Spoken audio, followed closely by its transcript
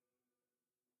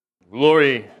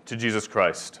Glory to Jesus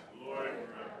Christ.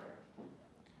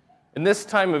 In this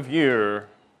time of year,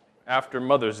 after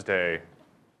Mother's Day,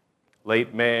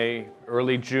 late May,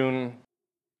 early June,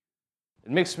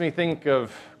 it makes me think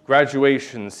of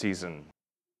graduation season.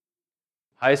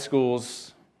 High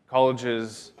schools,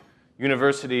 colleges,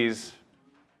 universities,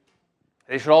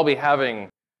 they should all be having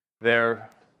their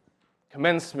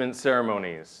commencement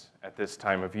ceremonies at this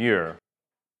time of year.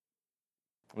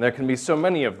 And there can be so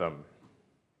many of them.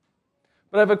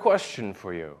 But I have a question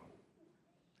for you.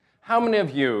 How many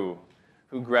of you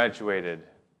who graduated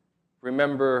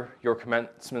remember your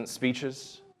commencement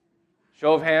speeches?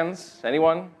 Show of hands,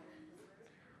 anyone?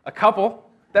 A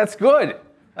couple? That's good.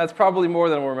 That's probably more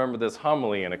than will remember this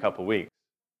homily in a couple weeks.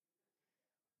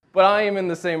 But I am in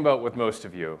the same boat with most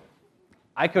of you.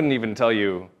 I couldn't even tell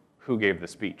you who gave the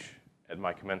speech at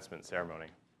my commencement ceremony.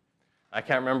 I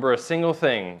can't remember a single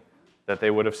thing that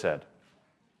they would have said.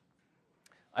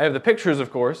 I have the pictures,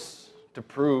 of course, to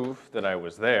prove that I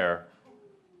was there.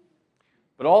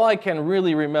 But all I can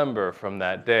really remember from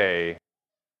that day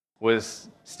was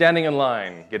standing in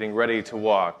line, getting ready to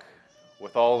walk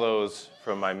with all those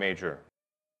from my major.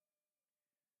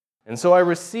 And so I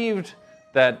received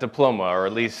that diploma, or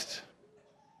at least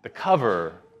the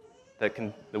cover that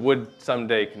would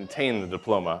someday contain the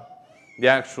diploma. The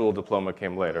actual diploma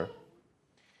came later.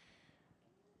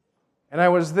 And I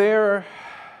was there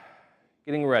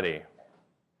getting ready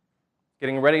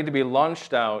to be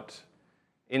launched out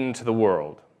into the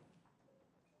world.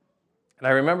 And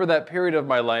I remember that period of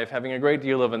my life having a great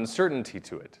deal of uncertainty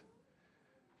to it,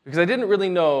 because I didn't really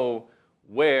know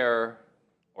where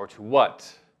or to what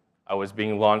I was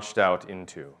being launched out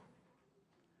into.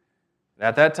 And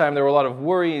at that time, there were a lot of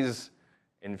worries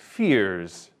and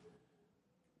fears,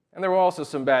 and there were also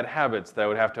some bad habits that I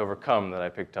would have to overcome that I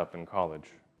picked up in college.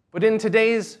 But in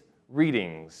today's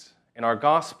readings, in our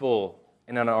gospel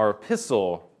and in our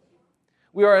epistle,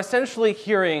 we are essentially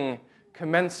hearing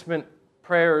commencement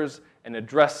prayers and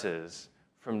addresses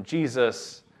from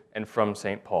Jesus and from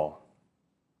St. Paul.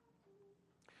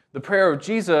 The prayer of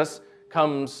Jesus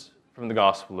comes from the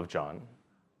Gospel of John.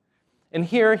 And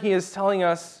here he is telling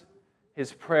us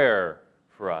his prayer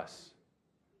for us,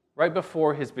 right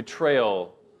before his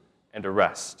betrayal and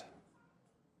arrest.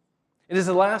 It is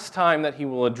the last time that he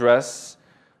will address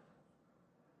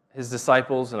his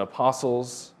disciples and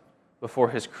apostles before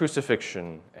his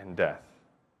crucifixion and death.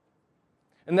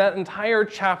 And that entire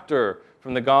chapter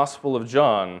from the Gospel of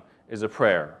John is a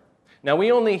prayer. Now, we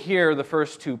only hear the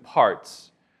first two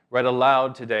parts read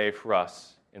aloud today for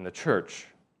us in the church.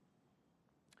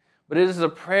 But it is a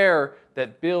prayer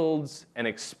that builds and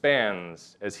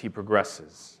expands as he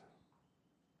progresses.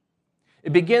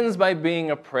 It begins by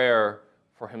being a prayer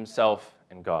for himself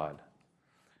and God.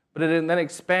 But it then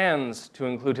expands to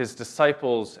include his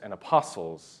disciples and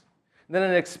apostles. Then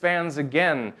it expands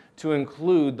again to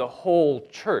include the whole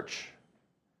church.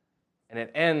 And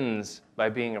it ends by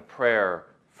being a prayer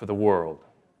for the world.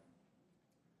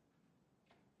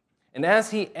 And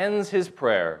as he ends his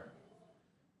prayer,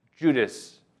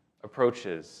 Judas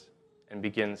approaches and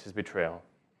begins his betrayal.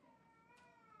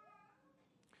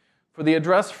 For the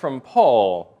address from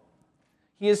Paul,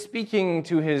 he is speaking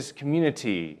to his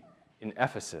community in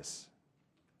Ephesus.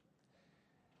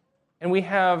 And we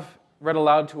have read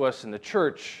aloud to us in the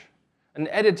church an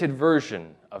edited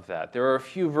version of that. There are a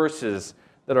few verses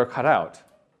that are cut out,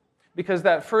 because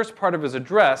that first part of his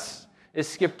address is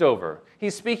skipped over.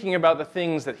 He's speaking about the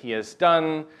things that he has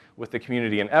done with the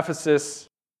community in Ephesus,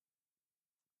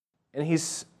 and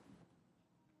he's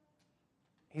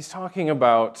talking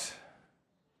about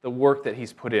the work that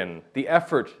he's put in, the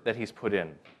effort that he's put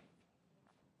in.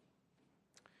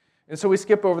 And so we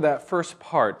skip over that first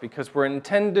part because we're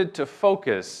intended to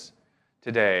focus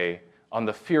today on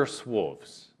the fierce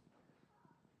wolves.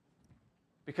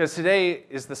 Because today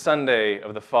is the Sunday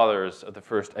of the Fathers of the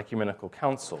First Ecumenical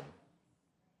Council.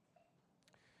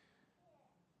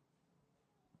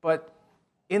 But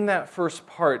in that first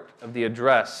part of the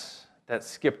address that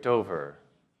skipped over,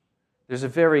 there's a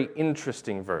very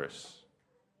interesting verse.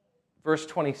 Verse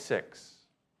 26.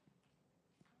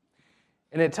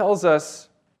 And it tells us,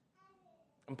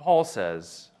 and Paul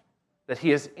says, that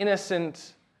he is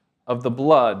innocent of the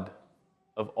blood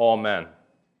of all men.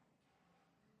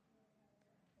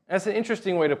 That's an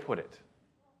interesting way to put it.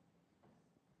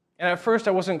 And at first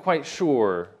I wasn't quite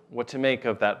sure what to make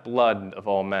of that blood of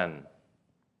all men.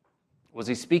 Was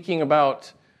he speaking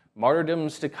about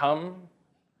martyrdoms to come?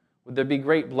 Would there be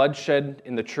great bloodshed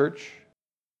in the church?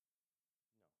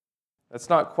 That's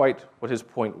not quite what his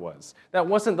point was. That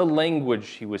wasn't the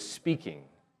language he was speaking.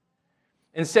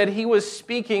 Instead, he was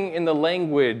speaking in the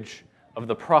language of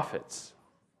the prophets.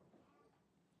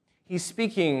 He's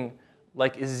speaking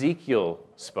like Ezekiel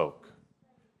spoke,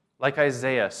 like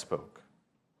Isaiah spoke.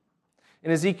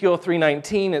 In Ezekiel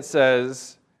 3:19 it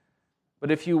says,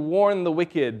 "But if you warn the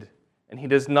wicked, and he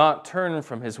does not turn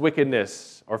from his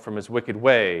wickedness or from his wicked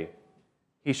way,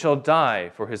 he shall die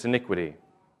for his iniquity."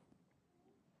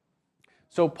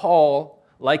 So Paul,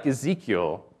 like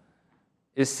Ezekiel,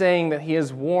 is saying that he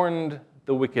has warned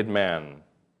the wicked man.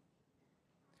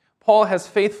 Paul has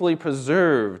faithfully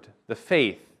preserved the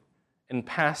faith and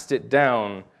passed it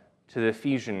down to the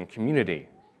Ephesian community.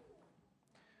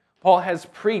 Paul has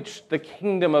preached the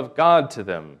kingdom of God to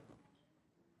them.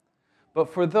 But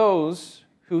for those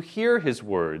who hear his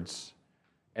words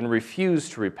and refuse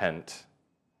to repent,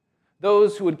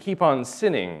 those who would keep on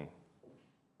sinning,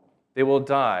 they will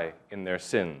die in their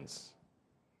sins.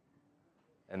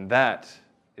 And that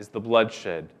is the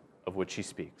bloodshed of which he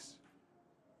speaks.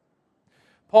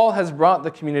 Paul has brought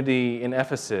the community in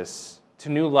Ephesus to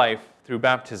new life through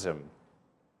baptism.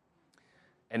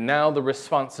 And now the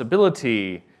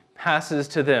responsibility passes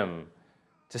to them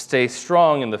to stay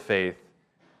strong in the faith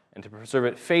and to preserve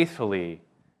it faithfully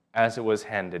as it was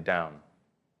handed down.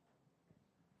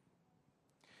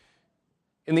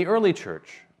 In the early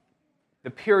church, the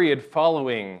period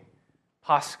following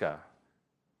Pascha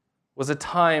was a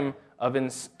time of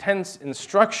intense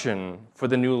instruction for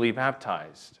the newly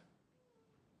baptized.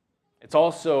 It's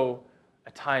also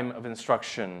a time of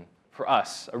instruction for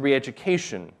us, a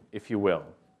re-education, if you will.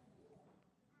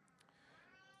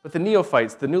 But the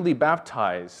neophytes, the newly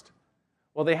baptized,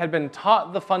 well, they had been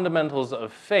taught the fundamentals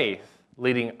of faith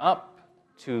leading up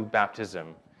to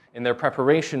baptism in their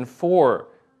preparation for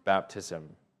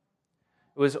baptism.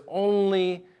 It was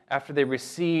only after they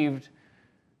received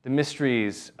the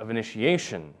mysteries of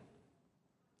initiation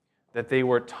that they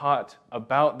were taught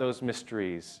about those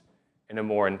mysteries in a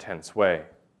more intense way.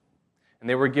 And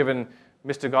they were given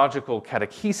mystagogical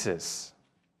catechesis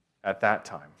at that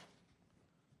time.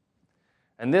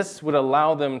 And this would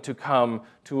allow them to come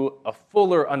to a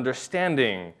fuller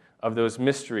understanding of those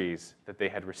mysteries that they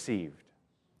had received.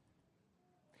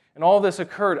 And all this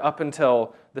occurred up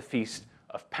until the Feast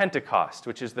of Pentecost,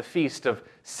 which is the feast of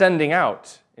sending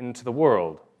out into the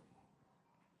world.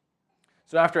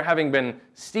 So after having been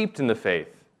steeped in the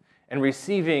faith and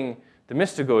receiving the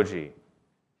mystagogy,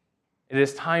 it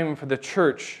is time for the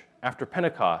church after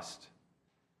Pentecost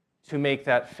to make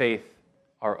that faith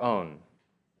our own,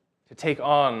 to take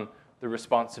on the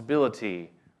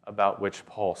responsibility about which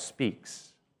Paul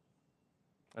speaks,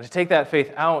 and to take that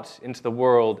faith out into the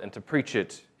world and to preach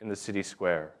it in the city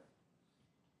square.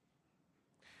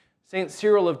 St.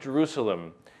 Cyril of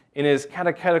Jerusalem, in his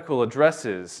catechetical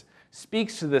addresses,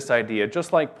 speaks to this idea,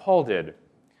 just like Paul did,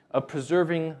 of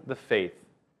preserving the faith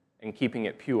and keeping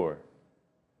it pure.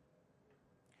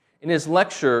 In his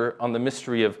lecture on the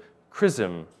mystery of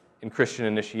chrism in Christian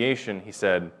initiation, he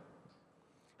said,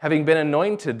 "Having been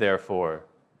anointed, therefore,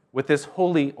 with this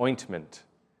holy ointment,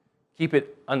 keep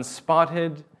it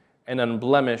unspotted and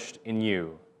unblemished in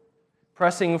you,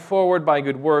 pressing forward by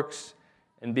good works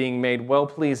and being made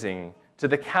well-pleasing to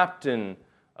the captain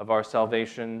of our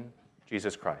salvation,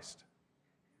 Jesus Christ."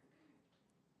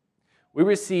 We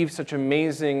receive such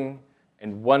amazing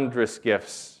and wondrous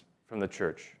gifts from the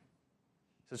church,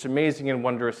 such amazing and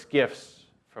wondrous gifts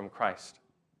from Christ.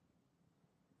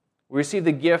 We receive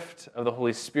the gift of the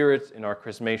Holy Spirit in our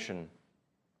chrismation.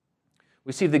 We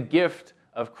receive the gift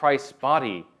of Christ's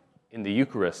body in the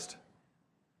Eucharist.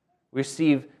 We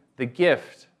receive the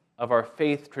gift of our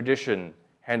faith tradition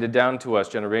handed down to us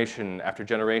generation after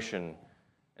generation,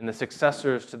 and the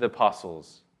successors to the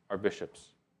apostles, our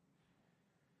bishops.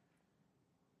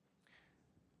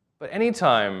 But any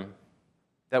time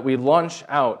that we launch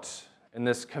out in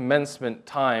this commencement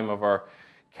time of our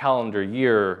calendar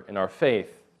year in our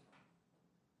faith,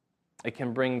 it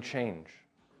can bring change.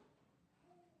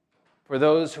 For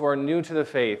those who are new to the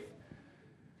faith,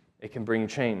 it can bring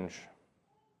change.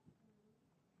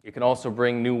 It can also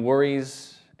bring new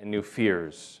worries and new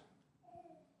fears.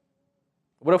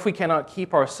 What if we cannot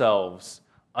keep ourselves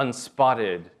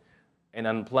unspotted and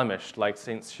unblemished like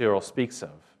St. Cyril speaks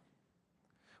of?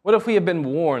 What if we have been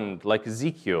warned like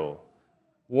Ezekiel,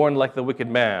 warned like the wicked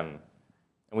man,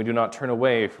 and we do not turn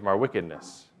away from our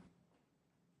wickedness?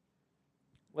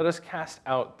 Let us cast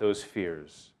out those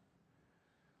fears.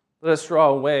 Let us draw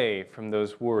away from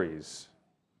those worries.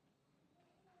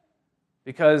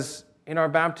 Because in our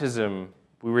baptism,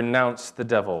 we renounce the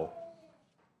devil.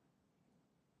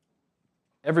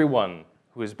 Everyone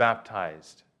who is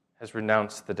baptized has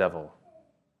renounced the devil.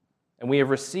 And we have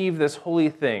received this holy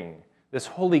thing, this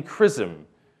holy chrism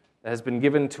that has been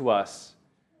given to us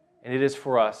and it is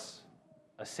for us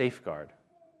a safeguard.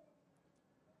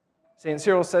 St.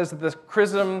 Cyril says that the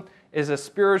chrism is a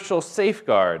spiritual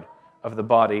safeguard of the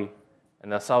body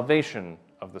and the salvation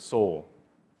of the soul.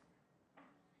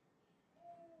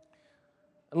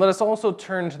 And let us also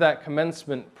turn to that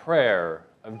commencement prayer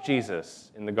of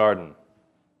Jesus in the garden.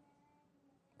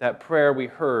 That prayer we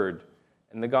heard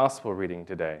in the gospel reading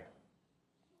today.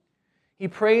 He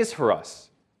prays for us,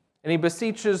 and he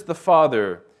beseeches the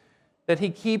Father that he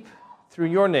keep through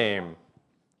your name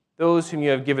those whom you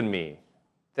have given me,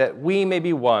 that we may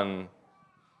be one,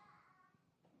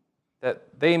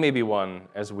 that they may be one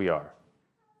as we are.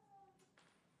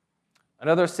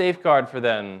 Another safeguard for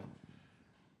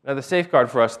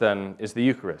us then is the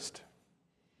Eucharist,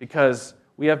 because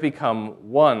we have become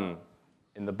one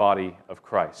in the body of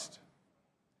Christ.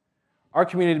 Our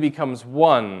community becomes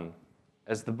one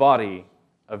as the body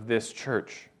of this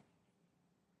church.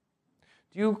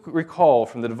 Do you recall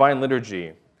from the Divine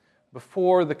Liturgy,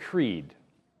 before the Creed,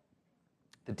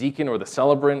 the deacon or the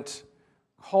celebrant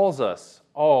calls us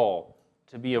all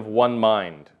to be of one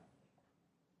mind?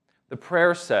 The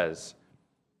prayer says,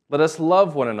 "Let us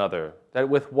love one another, that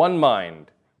with one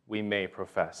mind we may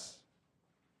profess."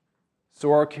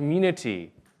 So our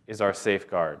community is our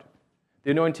safeguard.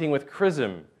 The anointing with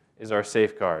chrism is our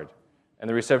safeguard, and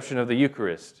the reception of the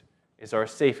Eucharist is our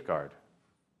safeguard.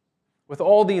 With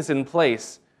all these in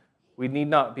place, we need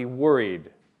not be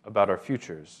worried about our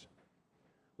futures.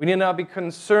 We need not be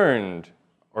concerned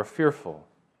or fearful.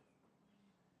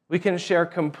 We can share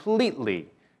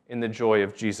completely in the joy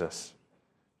of Jesus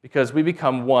because we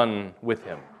become one with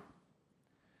him.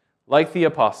 Like the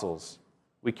apostles,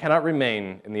 we cannot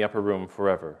remain in the upper room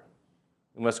forever.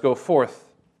 We must go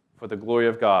forth for the glory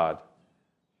of God,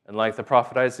 and like the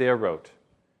prophet Isaiah wrote,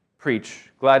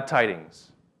 preach glad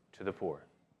tidings to the poor.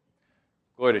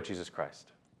 Glory to Jesus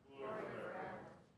Christ.